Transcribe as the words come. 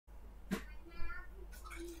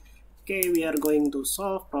Okay, we are going to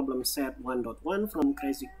solve problem set 1.1 from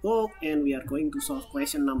Kreyszig book, and we are going to solve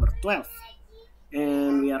question number 12.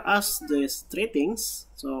 And we are asked these three things.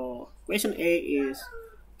 So question A is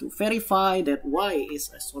to verify that y is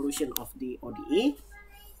a solution of the ODE.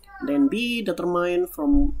 Then B, determine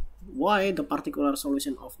from y the particular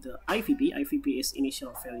solution of the IVP. IVP is initial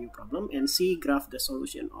value problem. And C, graph the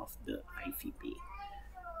solution of the IVP.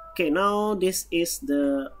 Okay, now this is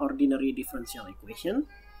the ordinary differential equation.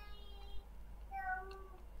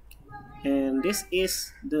 And this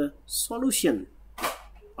is the solution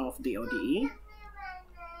of the ODE.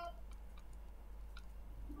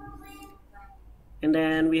 And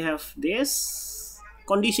then we have this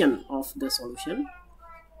condition of the solution.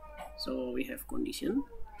 So we have condition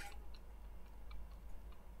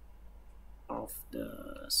of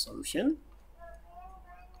the solution.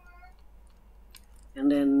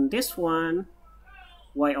 And then this one,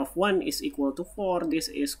 y of 1 is equal to 4. This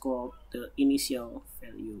is called the initial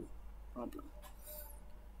value problem.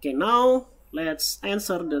 Okay, now let's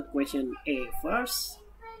answer the question A first.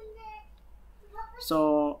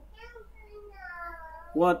 So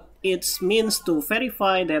what it means to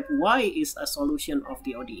verify that y is a solution of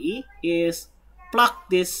the ODE is plug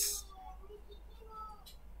this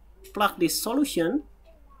solution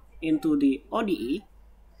into the ODE.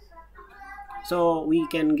 So we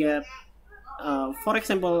can get, for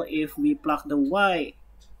example, if we plug the y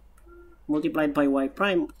multiplied by y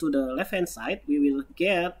prime to the left hand side, we will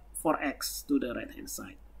get 4x to the right hand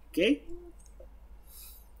side. Okay,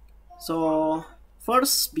 so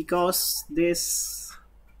first, because this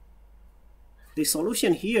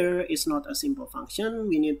solution here is not a simple function,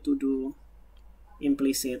 we need to do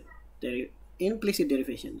implicit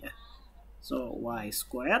derivation. Yeah, so y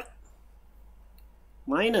squared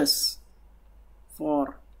minus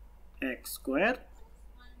 4x squared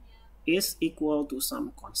is equal to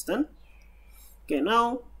some constant. Okay,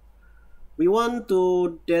 now we want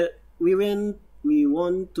to take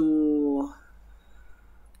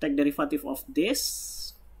derivative of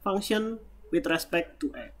this function with respect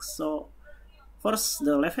to x. So first,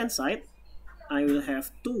 the left hand side, I will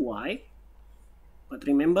have 2y, but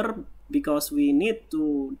remember, because we need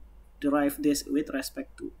to derive this with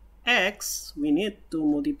respect to x, we need to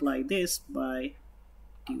multiply this by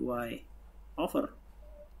dy over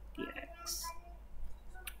dx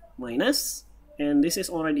minus, and this is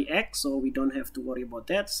already x, so we don't have to worry about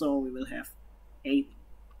that, so we will have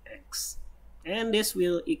 8x, and this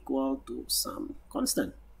will equal to some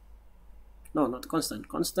constant. No, not constant.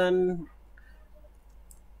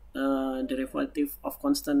 Derivative of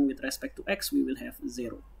constant with respect to x, we will have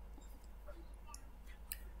 0.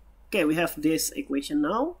 Okay, we have this equation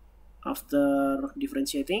now after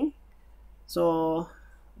differentiating. So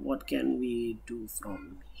what can we do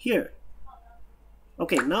from here?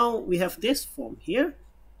 Okay, now we have this form here.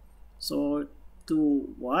 So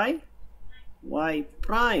 2y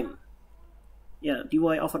prime, yeah, dy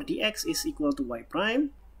over dx is equal to y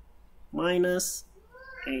prime minus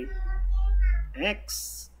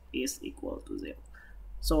 8x is equal to 0.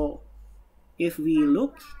 So if we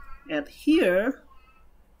look at here,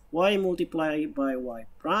 y multiplied by y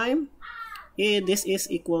prime, this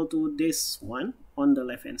is equal to this one on the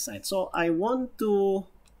left hand side. So I want to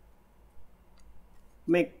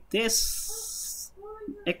make this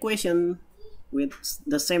equation with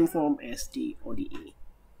the same form as the ODE.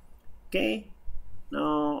 Okay,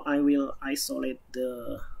 now I will isolate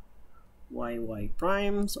the y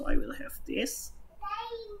prime, so I will have this,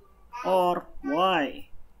 or y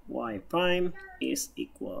prime is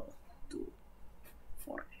equal to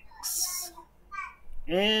 4x,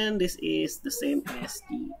 and this is the same as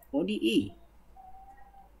the ODE.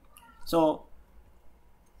 So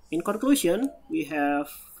in conclusion, we have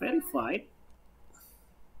verified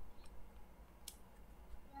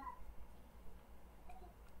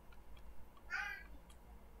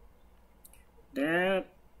that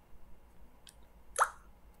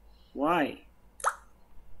y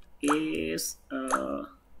is a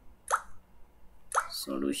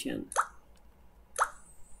solution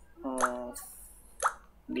of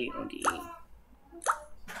the ODE.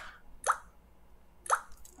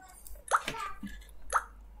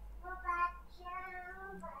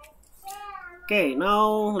 Okay, now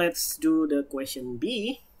let's do the question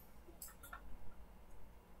B.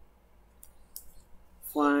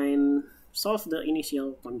 Solve the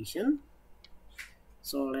initial condition.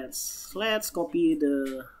 So let's copy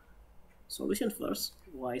the solution first.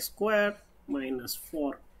 Y squared minus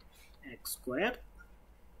 4x squared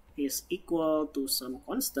is equal to some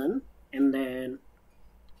constant, and then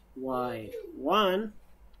y1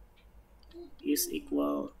 is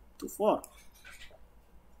equal to 4.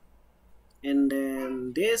 And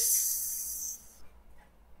then this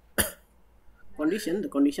condition, the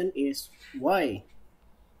condition is y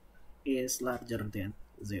is larger than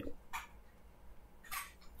 0.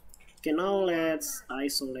 Okay, now let's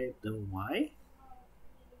isolate the y.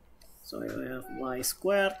 So I have y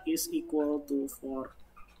squared is equal to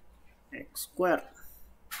 4x squared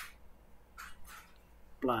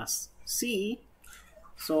plus c.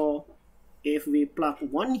 So if we plug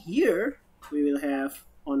 1 here, we will have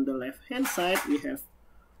on the left hand side we have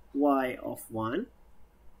y of 1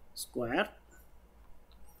 squared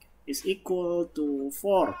is equal to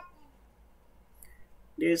 4.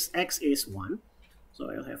 This x is 1,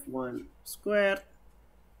 so I'll have 1 squared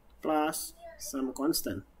plus some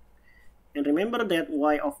constant. And remember that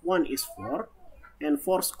y of 1 is 4, and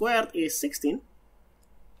 4 squared is 16,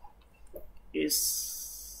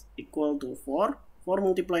 is equal to 4. 4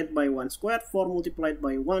 multiplied by 1 squared, 4 multiplied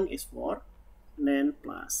by 1 is 4, and then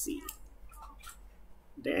plus c.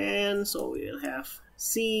 Then, so we'll have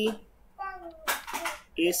c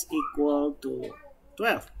is equal to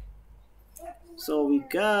 12. So we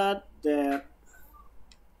got that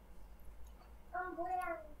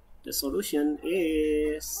the solution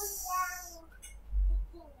is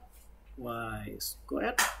y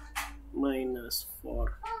squared minus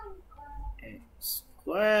 4x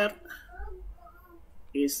squared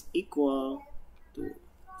is equal to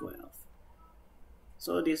 12.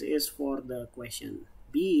 So this is for the question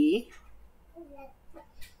B.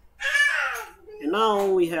 And now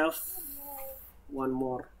we have one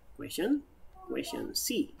more question, question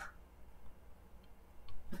C.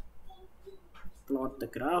 Plot the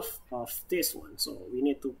graph of this one. So we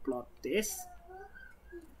need to plot this.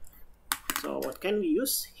 So what can we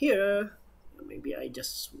use here? Maybe I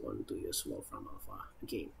just want to use Wolfram Alpha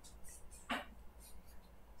again.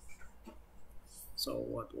 So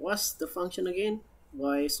what was the function again?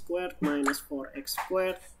 Y squared minus 4x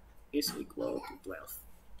squared is equal to 12.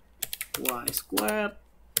 Y squared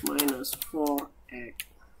minus 4x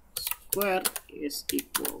squared is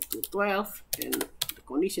equal to 12, and the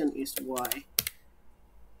condition is y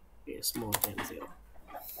is more than 0.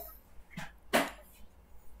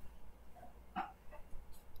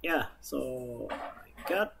 Yeah, so I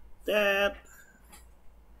got that.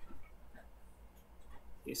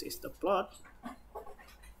 This is the plot.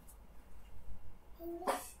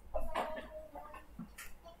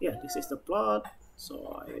 Yeah, this is the plot.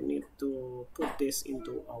 So I need to put this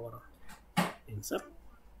into our answer.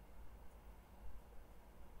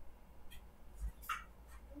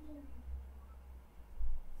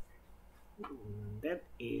 That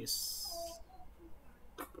is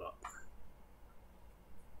the plot.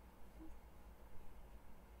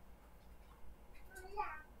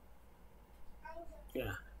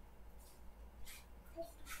 Yeah.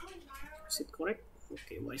 Is it correct?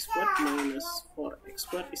 Okay, y squared minus 4x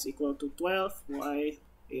squared is equal to 12. Y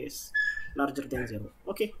is larger than 0.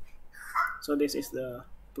 Okay, so this is the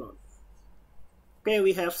plot. Okay,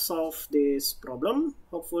 we have solved this problem.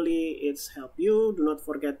 Hopefully it's helped you. Do not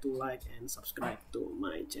forget to like and subscribe to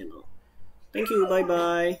my channel. Thank you. Bye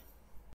bye.